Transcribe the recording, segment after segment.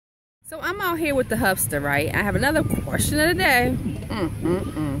So I'm out here with the Hubster, right? I have another question of the day.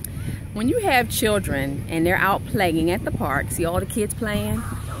 When you have children and they're out playing at the park, see all the kids playing?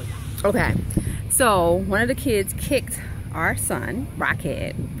 Okay, so one of the kids kicked our son,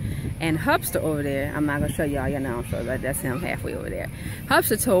 Rockhead, and Hubster over there, I'm not gonna show y'all, know I'm sure that's him halfway over there.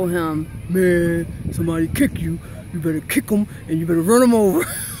 Hubster told him, man, somebody kick you, you better kick them and you better run them over.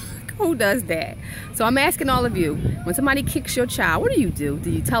 Who does that? So I'm asking all of you, when somebody kicks your child, what do you do?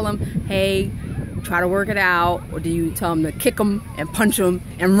 Do you tell them, hey, try to work it out? Or do you tell them to kick them and punch them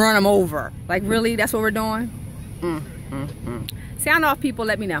and run them over? Like, really? That's what we're doing? Sound off, people.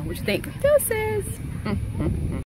 Let me know what you think. Deuces.